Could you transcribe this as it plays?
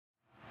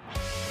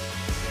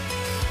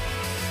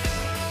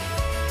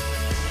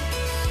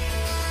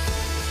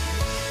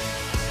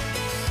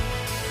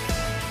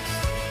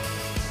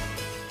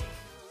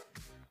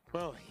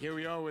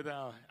are with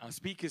our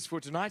speakers for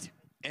tonight.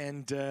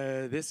 And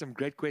there's some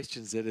great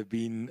questions that have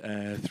been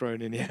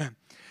thrown in here.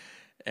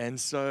 And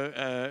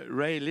so,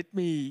 Ray, let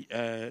me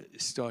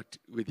start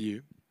with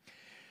you.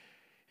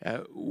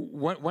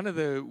 One of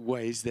the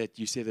ways that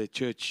you said a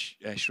church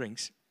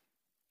shrinks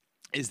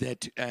is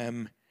that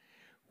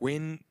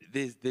when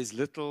there's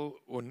little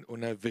or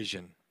no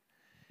vision.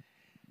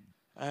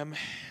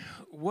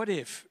 What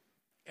if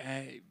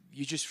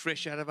you're just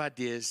fresh out of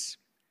ideas,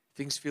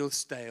 things feel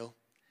stale,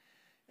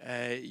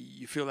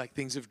 you feel like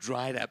things have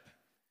dried up?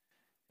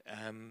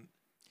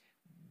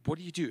 What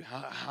do you do?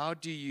 How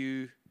do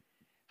you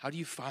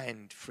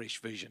find fresh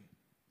vision?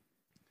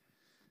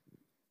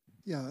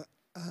 Yeah,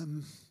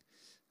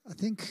 I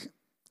think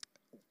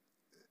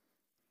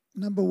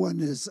number one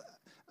is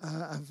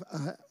I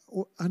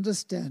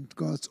understand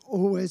God's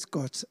always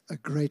got a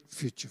great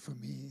future for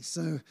me.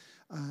 So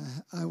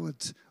I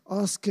would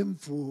ask Him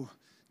for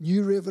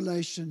new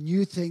revelation,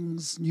 new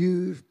things,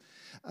 new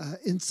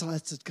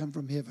insights that come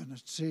from heaven.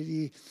 It's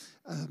really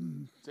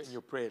It's in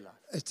your prayer life.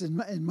 It's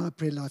in my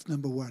prayer life,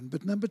 number one.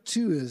 But number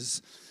two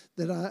is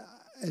that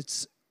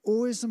it's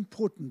always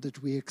important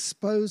that we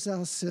expose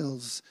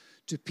ourselves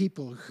to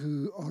people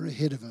who are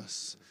ahead of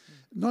us,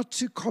 not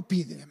to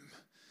copy them.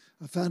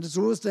 I found it's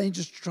always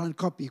dangerous to try and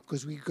copy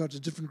because we've got a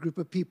different group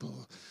of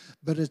people.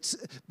 But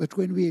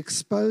when we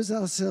expose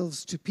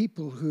ourselves to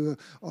people who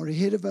are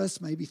ahead of us,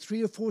 maybe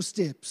 3 or 4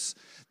 steps,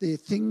 there are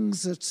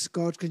things that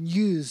God can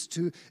use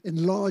to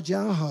enlarge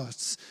our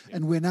hearts. Yeah.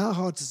 And when our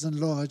heart is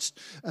enlarged,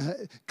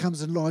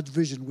 comes enlarged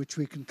vision, which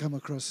we can come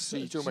across. So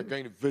you're talking about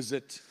going to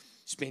visit,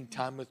 spend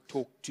time with,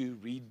 talk to,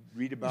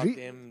 read about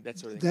them, that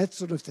sort of thing? That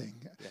sort of thing.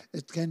 Yeah.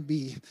 It can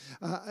be.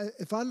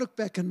 If I look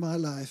back in my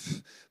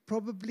life,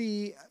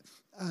 probably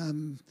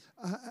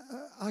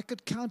I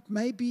could count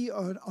maybe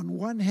on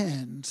one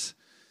hand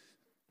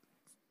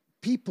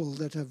people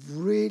that have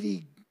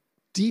really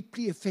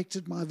deeply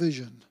affected my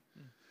vision.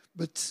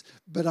 But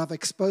I've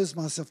exposed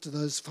myself to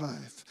those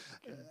 5.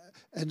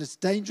 And it's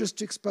dangerous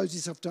to expose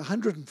yourself to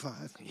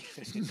 105.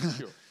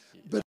 Sure.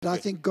 But I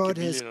think God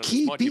has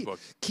key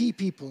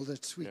people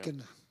that we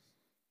can...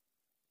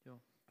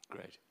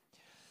 Great.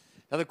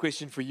 Another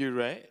question for you,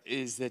 Ray,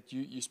 is that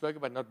you spoke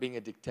about not being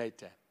a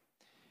dictator.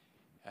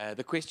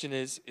 The question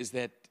is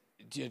that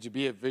to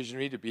be a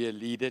visionary, to be a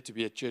leader, to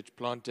be a church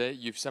planter,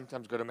 you've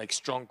sometimes got to make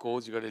strong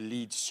calls. You've got to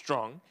lead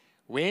strong.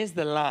 Where's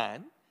the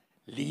line,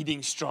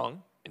 leading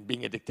strong and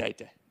being a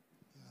dictator?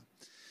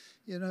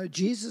 You know,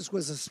 Jesus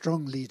was a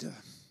strong leader,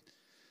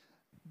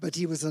 but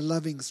he was a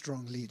loving,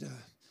 strong leader.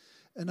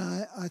 And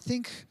I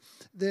think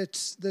that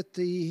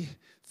the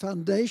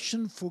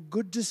foundation for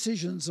good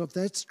decisions of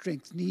that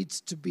strength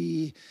needs to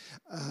be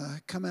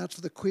come out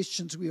of the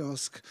questions we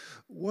ask.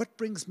 What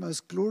brings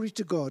most glory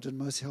to God and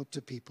most help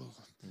to people?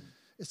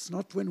 It's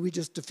not when we're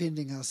just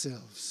defending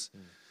ourselves.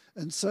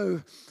 And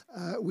so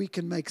we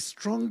can make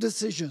strong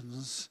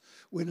decisions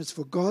when it's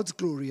for God's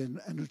glory and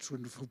it's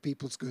for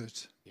people's good.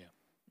 Yeah,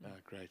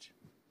 great.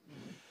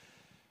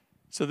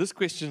 So this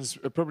question's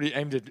probably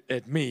aimed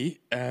at me,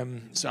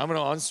 so I'm going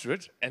to answer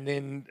it. And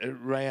then,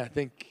 Ray, I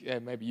think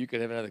maybe you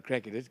could have another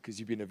crack at it because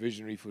you've been a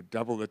visionary for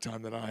double the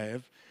time that I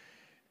have.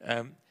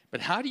 But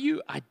how do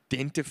you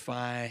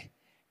identify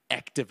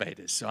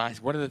activators? So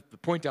one of the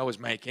point I was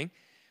making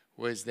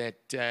was that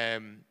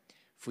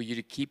for you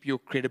to keep your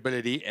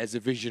credibility as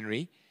a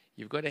visionary,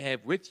 you've got to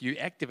have with you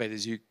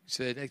activators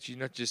so that actually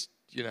not just,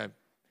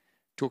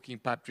 talking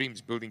pipe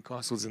dreams, building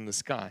castles in the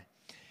sky.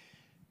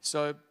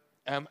 So...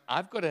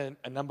 I've got a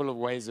number of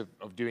ways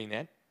of doing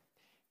that,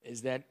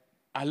 is that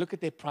I look at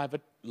their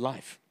private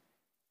life.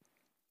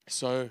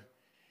 So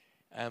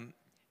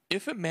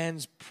if a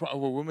man's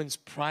or a woman's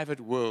private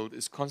world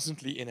is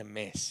constantly in a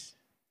mess,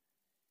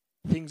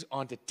 things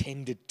aren't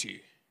attended to,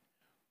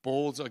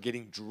 balls are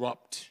getting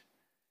dropped,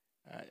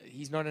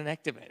 he's not an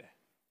activator.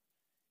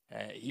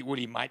 He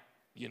might,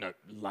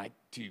 like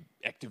to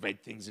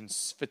activate things in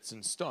fits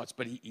and starts,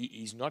 but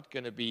he's not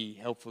going to be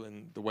helpful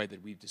in the way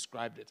that we've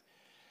described it.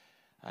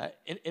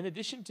 In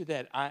addition to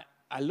that,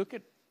 I look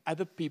at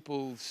other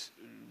people's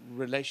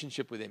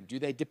relationship with them. Do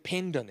they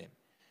depend on them?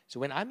 So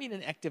when I mean an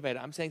activator,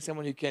 I'm saying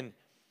someone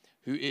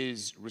who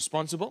is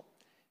responsible,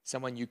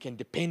 someone you can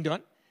depend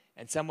on,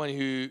 and someone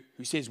who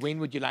says, when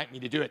would you like me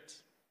to do it?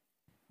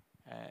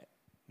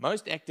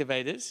 Most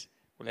activators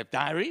will have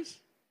diaries,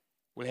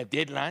 will have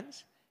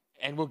deadlines,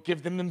 and will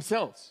give them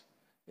themselves.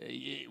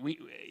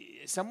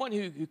 Someone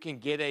who can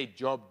get a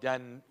job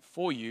done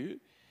for you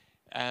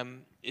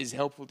is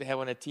helpful to have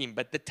on a team.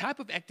 But the type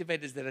of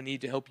activators that I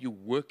need to help you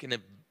work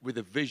with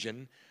a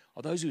vision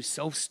are those who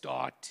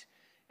self-start,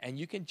 and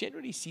you can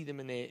generally see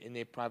them in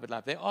their private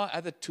life. There are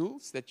other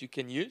tools that you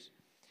can use,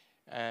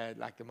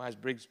 like the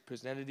Myers-Briggs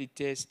personality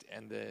test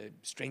and the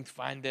Strength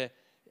Finder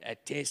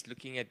test,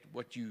 looking at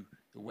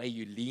the way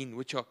you lean,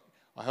 which are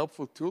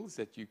helpful tools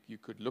that you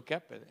could look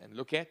up and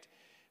look at.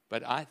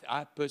 But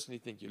I personally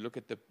think you look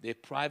at their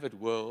private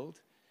world.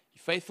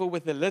 You're faithful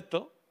with a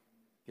little,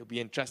 he'll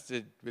be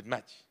entrusted with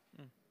much.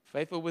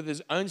 Faithful with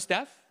his own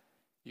stuff,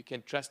 you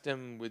can trust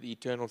him with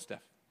eternal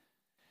stuff.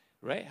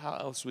 Ray, how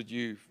else would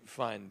you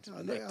find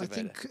an activator? I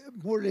think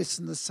more or less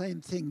in the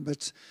same thing,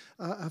 but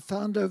I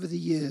found over the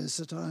years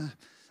that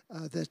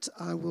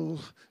I will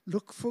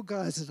look for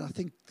guys that I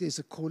think there's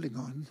a calling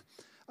on.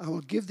 I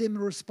will give them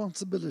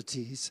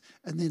responsibilities,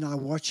 and then I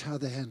watch how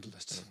they handle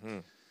it. Mm-hmm.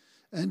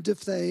 And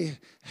if they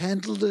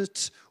handled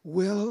it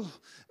well,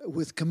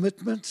 with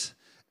commitment,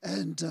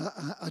 and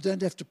I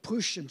don't have to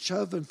push and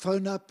shove and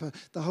phone up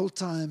the whole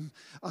time,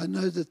 I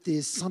know that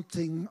there's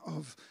something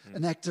of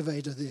an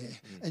activator there,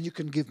 and you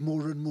can give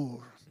more and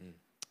more.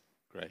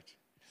 Great.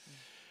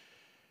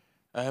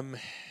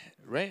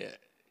 Ray,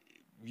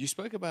 you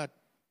spoke about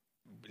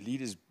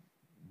leaders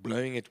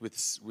blowing it with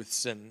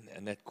sin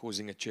and that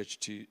causing a church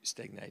to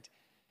stagnate.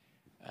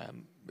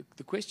 But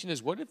the question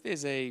is, what if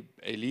there's a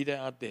leader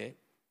out there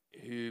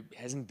who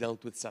hasn't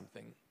dealt with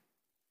something,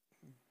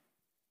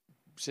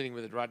 sitting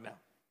with it right now?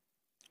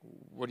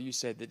 What do you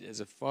say that as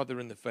a father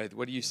in the faith,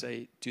 what do you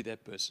say to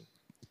that person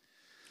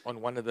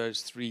on one of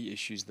those three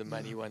issues, the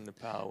money one, the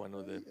power one,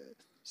 or the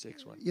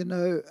sex one? You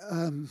know,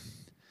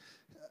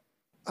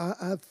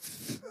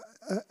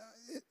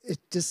 it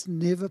just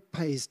never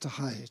pays to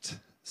hide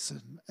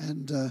sin.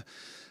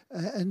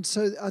 And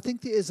so I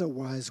think there is a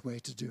wise way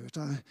to do it.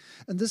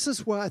 And this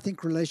is why I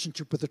think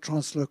relationship with the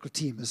translocal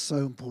team is so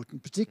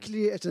important,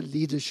 particularly at a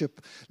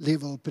leadership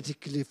level,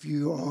 particularly if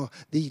you are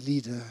the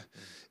leader,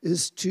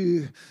 is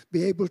to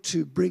be able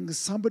to bring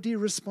somebody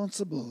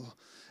responsible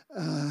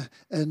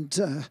and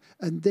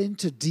then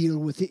to deal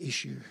with the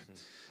issue.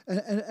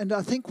 And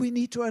I think we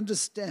need to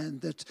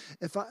understand that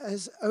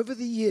as over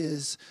the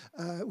years,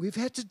 we've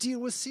had to deal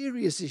with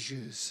serious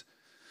issues,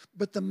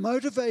 but the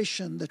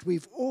motivation that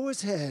we've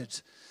always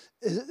had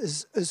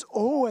is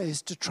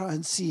always to try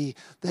and see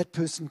that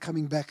person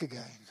coming back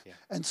again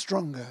and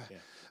stronger. Yeah.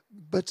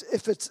 But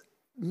if it's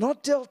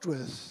not dealt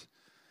with,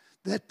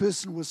 that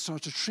person will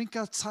start to shrink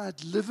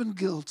outside, live in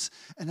guilt,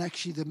 and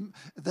actually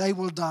they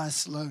will die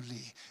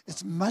slowly.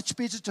 It's much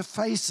better to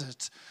face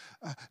it,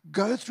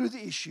 go through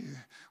the issue.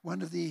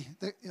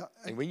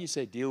 And when you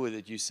say deal with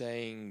it, you're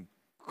saying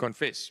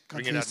confess,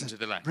 bring it out into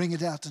the light. Bring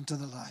it out into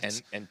the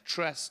light. And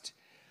trust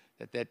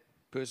that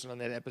person on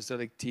that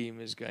apostolic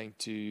team is going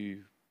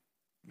to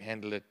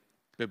handle it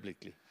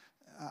biblically.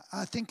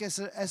 I think as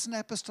an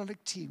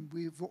apostolic team,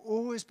 we've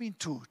always been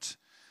taught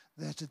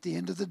that at the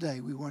end of the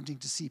day, we're wanting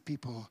to see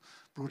people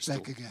brought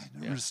restored. Back again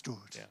and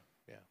restored.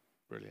 Yeah,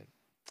 brilliant.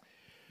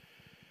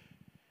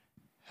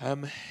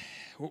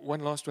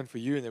 One last one for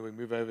you, and then we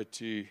move over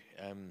to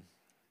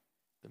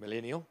the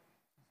millennial.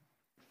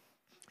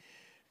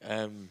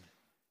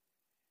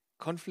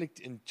 Conflict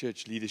in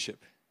church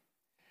leadership.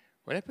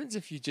 What happens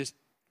if you just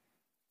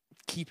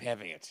keep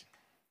having it?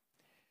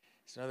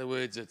 So in other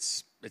words,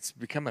 it's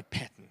become a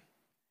pattern.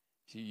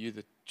 You're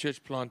the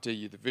church planter,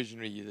 you're the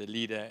visionary, you're the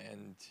leader,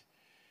 and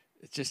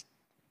it just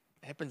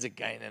happens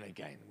again and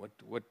again. What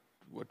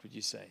would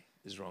you say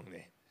is wrong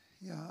there?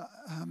 Yeah,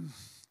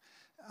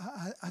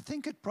 I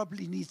think it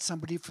probably needs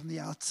somebody from the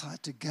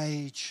outside to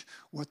gauge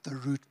what the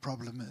root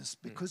problem is.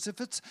 Because if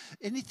it's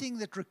anything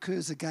that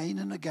recurs again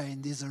and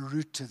again, there's a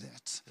root to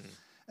that.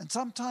 And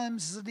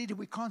sometimes as a leader,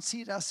 we can't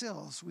see it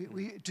ourselves.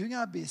 We're doing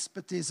our best,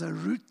 but there's a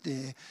root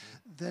there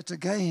that,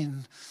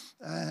 again,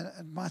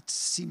 it might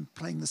seem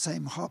playing the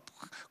same harp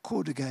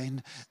chord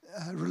again.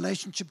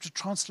 Relationship to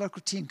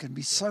translocal team can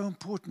be so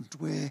important,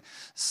 where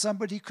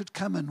somebody could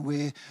come in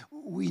where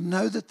we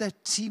know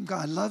that team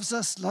guy loves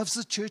us, loves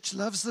the church,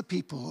 loves the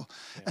people,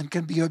 and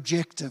can be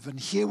objective and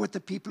hear what the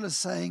people are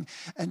saying,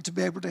 and to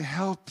be able to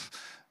help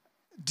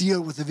deal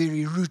with the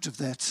very root of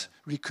that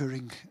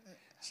recurring.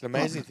 It's an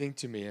amazing thing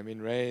to me. I mean,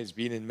 Ray has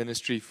been in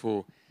ministry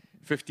for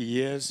 50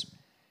 years,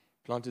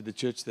 planted the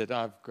church that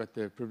I've got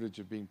the privilege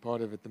of being part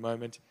of at the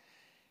moment.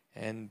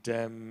 And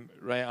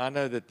Ray, I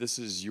know that this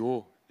is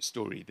your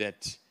story,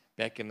 that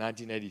back in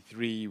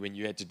 1983, when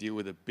you had to deal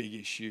with a big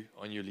issue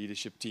on your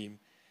leadership team,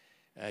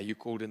 you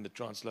called in the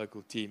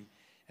translocal team.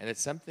 And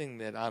it's something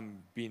that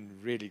I'm being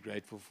really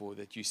grateful for,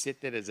 that you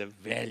set that as a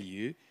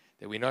value,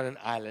 that we're not an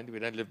island, we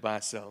don't live by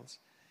ourselves.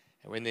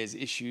 And when there's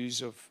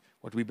issues of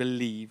what we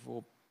believe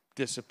or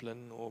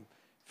discipline or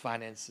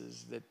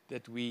finances,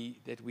 that we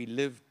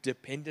live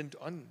dependent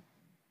on,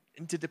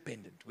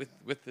 interdependent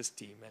with this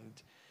team.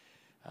 And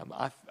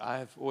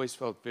I've always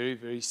felt very,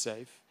 very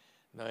safe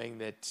knowing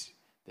that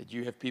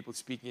you have people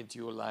speaking into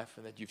your life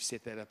and that you've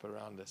set that up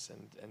around us.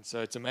 And so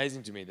it's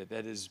amazing to me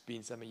that has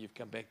been something you've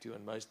come back to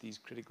on most of these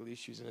critical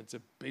issues, and it's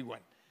a big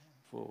one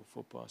for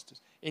pastors.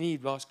 Any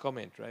last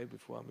comment, Ray,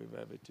 before I move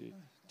over to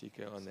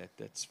TK on that?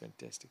 That's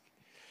fantastic.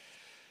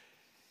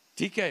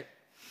 TK,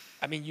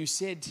 I mean, you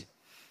said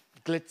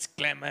glitz,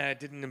 glamour,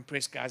 didn't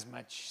impress guys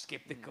much,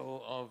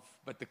 skeptical of,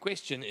 but the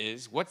question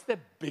is, what's the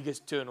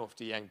biggest turn-off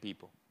to young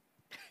people?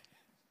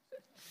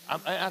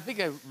 I think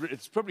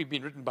it's probably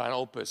been written by an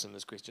old person,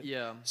 this question.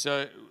 Yeah.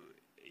 So,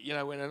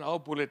 when an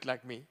old bullet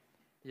like me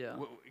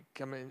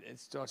come in and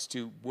starts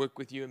to work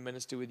with you and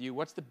minister with you,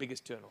 what's the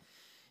biggest turn-off?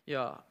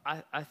 Yeah,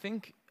 I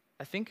think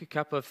a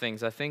couple of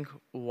things. I think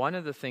one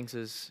of the things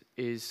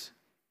is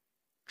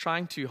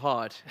trying too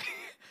hard.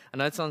 I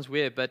know it sounds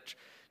weird, but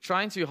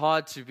trying too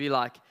hard to be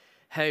like,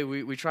 hey,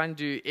 we're trying to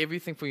do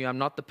everything for you. I'm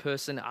not the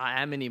person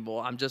I am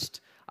anymore.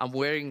 I'm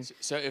wearing...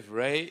 So if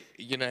Ray,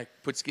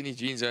 put skinny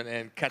jeans on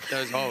and cut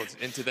those holes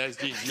into those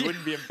jeans, you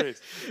wouldn't be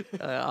impressed.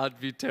 I'd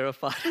be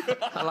terrified.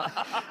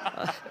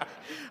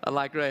 I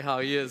like Ray how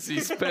he is.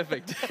 He's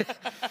perfect.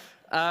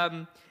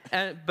 But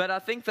I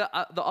think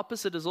the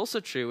opposite is also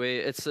true,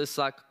 where it's this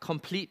like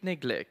complete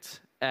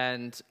neglect,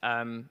 and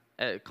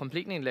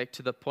complete neglect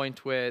to the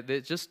point where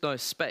there's just no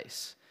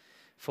space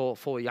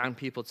for young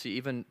people to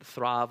even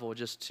thrive or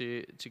just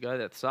to go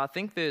there. So I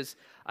think there's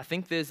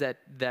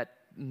that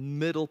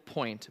middle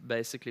point,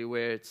 basically,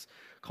 where it's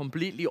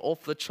completely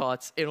off the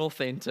charts,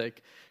 inauthentic,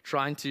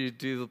 trying to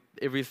do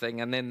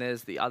everything, and then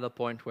there's the other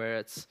point where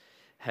it's,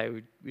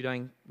 hey, we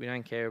don't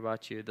care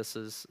about you. This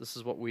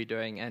is what we're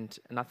doing, and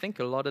I think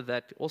a lot of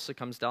that also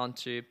comes down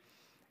to,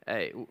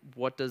 hey,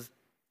 what does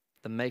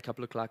the makeup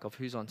look like of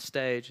who's on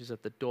stage, who's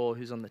at the door,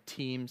 who's on the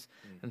teams,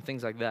 and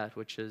things like that,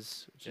 which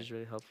is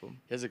really helpful.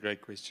 Here's a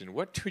great question.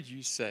 What would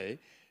you say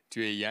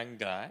to a young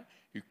guy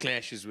who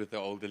clashes with the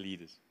older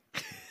leaders?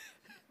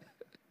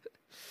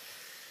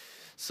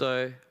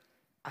 So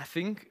I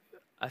think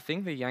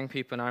the young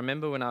people, and I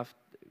remember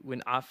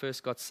when I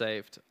first got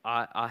saved,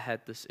 I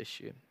had this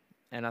issue.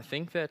 And I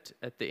think that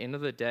at the end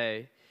of the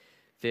day,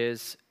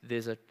 there's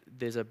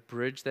a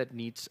bridge that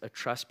needs, a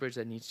trust bridge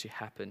that needs to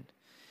happen.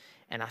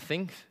 And I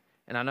think,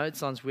 and I know it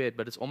sounds weird,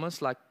 but it's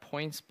almost like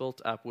points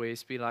built up where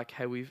it's be like,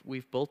 hey,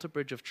 we've built a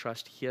bridge of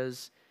trust.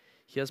 Here's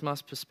my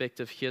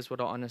perspective. Here's what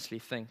I honestly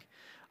think.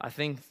 I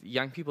think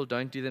young people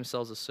don't do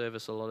themselves a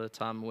service a lot of the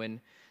time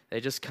when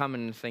they just come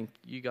in and think,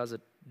 you guys are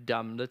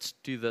dumb. Let's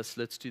do this.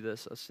 Let's do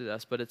this. Let's do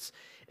this. But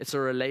it's a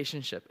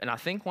relationship. And I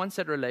think once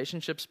that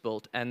relationship's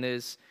built and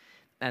there's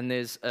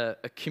a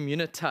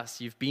communitas,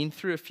 you've been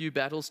through a few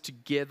battles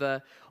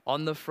together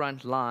on the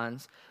front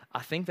lines,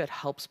 I think that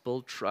helps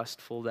build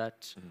trust for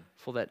that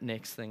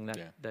next thing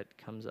that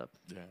comes up.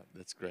 Yeah,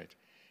 that's great.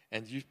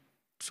 And you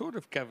sort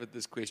of covered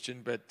this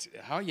question, but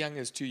how young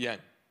is too young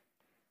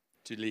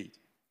to lead?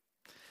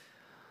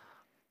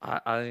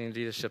 I think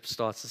leadership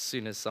starts as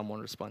soon as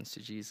someone responds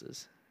to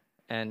Jesus.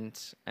 And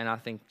I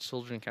think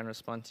children can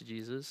respond to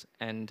Jesus.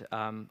 And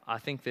I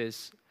think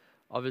there's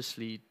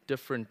obviously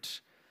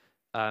different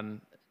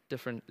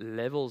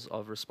levels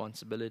of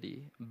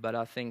responsibility. But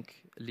I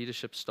think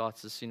leadership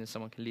starts as soon as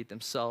someone can lead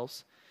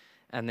themselves.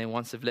 And then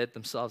once they've led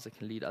themselves, they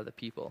can lead other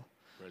people.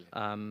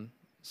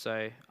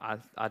 So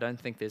I don't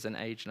think there's an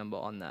age number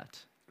on that.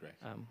 Great.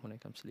 When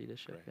it comes to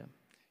leadership. Great.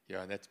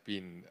 Yeah, that's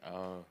been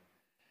our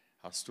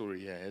story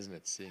here, hasn't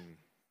it? Seeing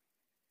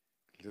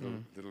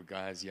little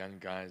guys, young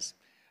guys.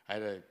 I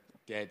had a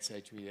dad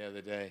say to me the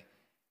other day,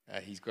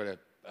 he's got a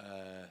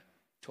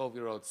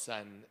 12-year-old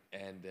son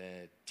and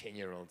a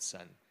 10-year-old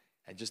son.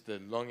 And just the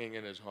longing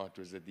in his heart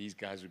was that these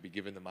guys would be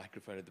given the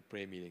microphone at the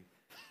prayer meeting.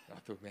 And I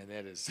thought, man,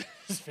 that is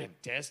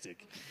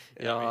fantastic.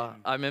 Yeah,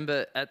 I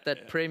remember at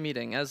that prayer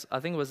meeting, I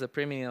think it was a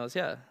prayer meeting I was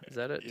here. Is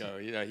that it?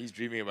 Yeah, he's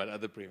dreaming about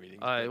other prayer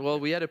meetings. Well,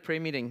 we had a prayer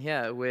meeting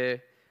here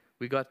where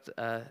we got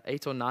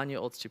 8 or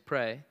 9-year-olds to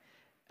pray.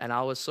 And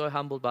I was so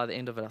humbled by the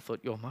end of it. I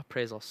thought, my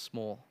prayers are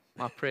small.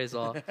 My prayers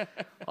are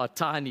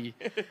tiny.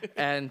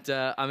 And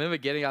I remember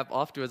getting up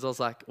afterwards. I was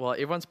like, well,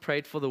 everyone's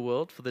prayed for the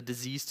world, for the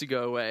disease to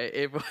go away.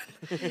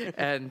 Everyone.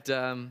 And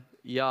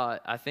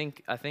I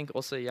think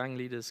also young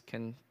leaders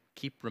can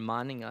keep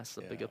reminding us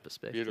the bigger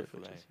perspective. Beautiful,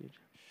 which is huge.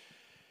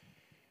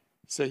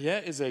 So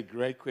here is a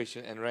great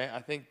question. And Ray, I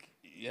think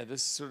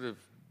this sort of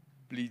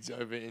bleeds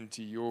over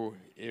into your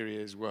area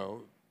as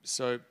well.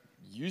 So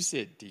you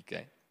said,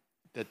 DK,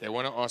 that they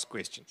want to ask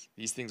questions.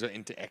 These things are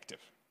interactive.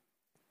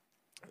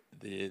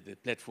 The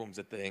platforms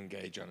that they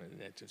engage on are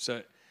interactive.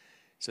 So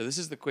this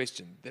is the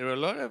question. There are a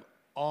lot of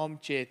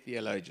armchair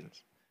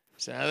theologians.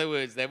 So in other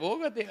words, they've all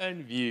got their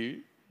own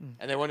view,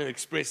 and they want to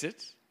express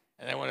it,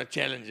 and they want to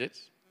challenge it.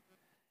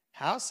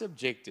 How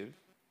subjective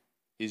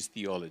is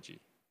theology?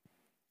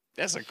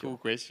 That's a cool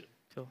question.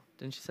 Cool.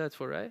 Didn't you say it's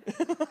for Ray?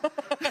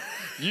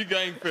 You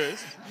going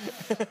first.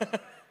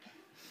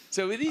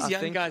 So with these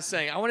young guys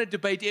saying, I want to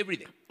debate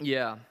everything.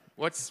 Yeah.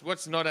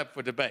 What's not up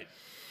for debate?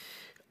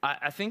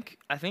 I think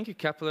a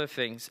couple of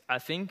things. I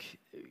think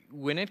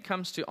when it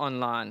comes to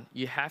online,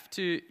 you have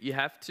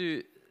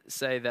to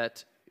say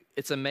that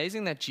it's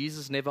amazing that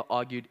Jesus never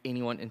argued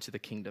anyone into the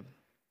kingdom.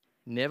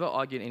 Never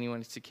argued anyone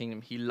into the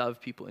kingdom. He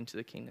loved people into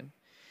the kingdom.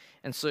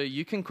 And so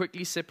you can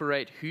quickly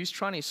separate who's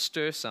trying to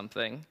stir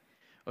something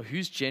or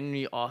who's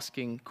genuinely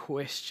asking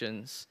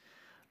questions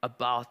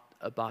about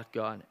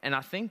God. And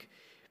I think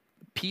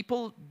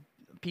a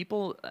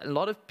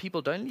lot of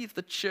people don't leave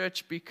the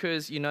church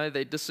because,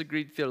 they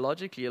disagreed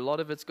theologically. A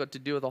lot of it's got to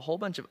do with a whole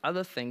bunch of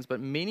other things,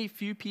 but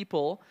few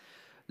people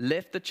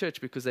left the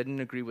church because they didn't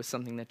agree with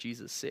something that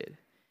Jesus said.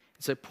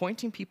 So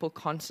pointing people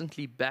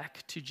constantly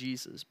back to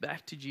Jesus,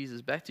 back to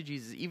Jesus, back to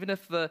Jesus, even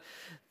if the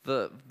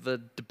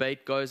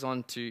debate goes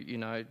on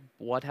to,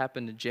 what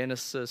happened in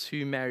Genesis,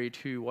 who married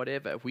who,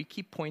 whatever, if we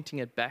keep pointing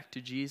it back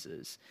to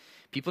Jesus,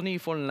 people need to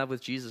fall in love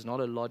with Jesus, not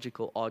a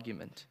logical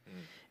argument.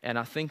 And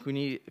I think we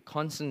need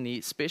constantly,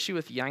 especially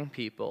with young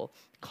people,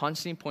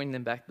 constantly pointing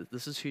them back that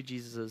this is who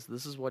Jesus is,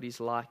 this is what he's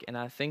like. And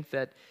I think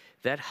that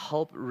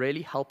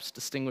really helps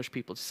distinguish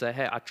people to say,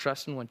 hey, I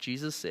trust in what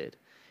Jesus said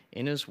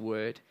in his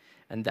word,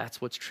 and that's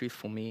what's truth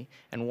for me.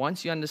 And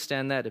once you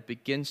understand that, it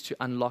begins to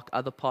unlock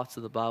other parts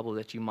of the Bible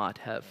that you might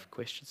have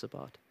questions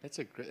about. That's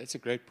a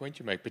great point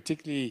you make,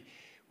 particularly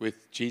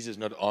with Jesus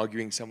not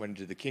arguing someone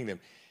into the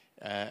kingdom.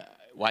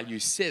 While you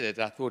said it,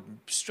 I thought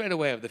straight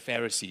away of the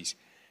Pharisees,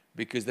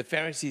 because the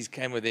Pharisees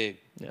came with their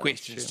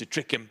questions to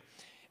trick him,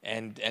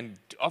 and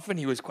often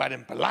he was quite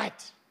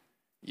impolite,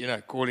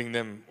 calling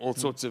them all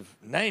sorts of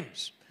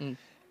names.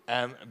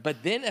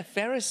 But then a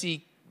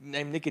Pharisee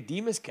named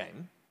Nicodemus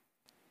came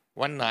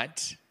one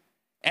night,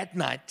 at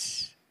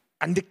night,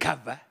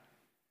 undercover,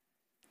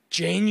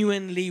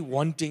 genuinely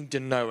wanting to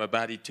know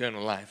about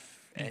eternal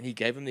life, and he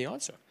gave him the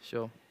answer.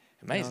 Sure.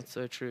 Amazing. No, it's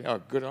so true. Oh,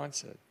 good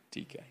answer,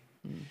 TK.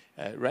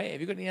 Ray,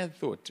 have you got any other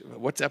thought?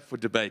 What's up for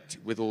debate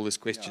with all this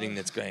questioning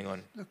that's going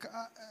on? Look,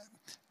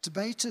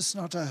 debate is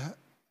not the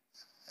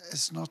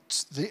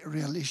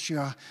real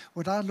issue.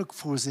 What I look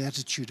for is the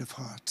attitude of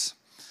heart.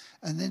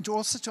 And then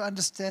to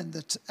understand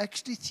that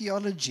actually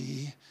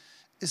theology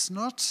is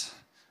not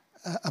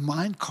a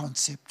mind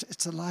concept,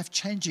 it's a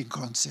life-changing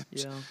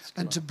concept. Yeah,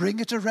 and to bring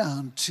it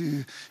around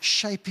to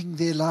shaping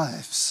their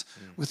lives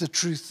with the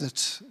truth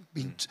that's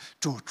been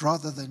taught,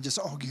 rather than just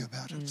argue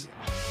about it.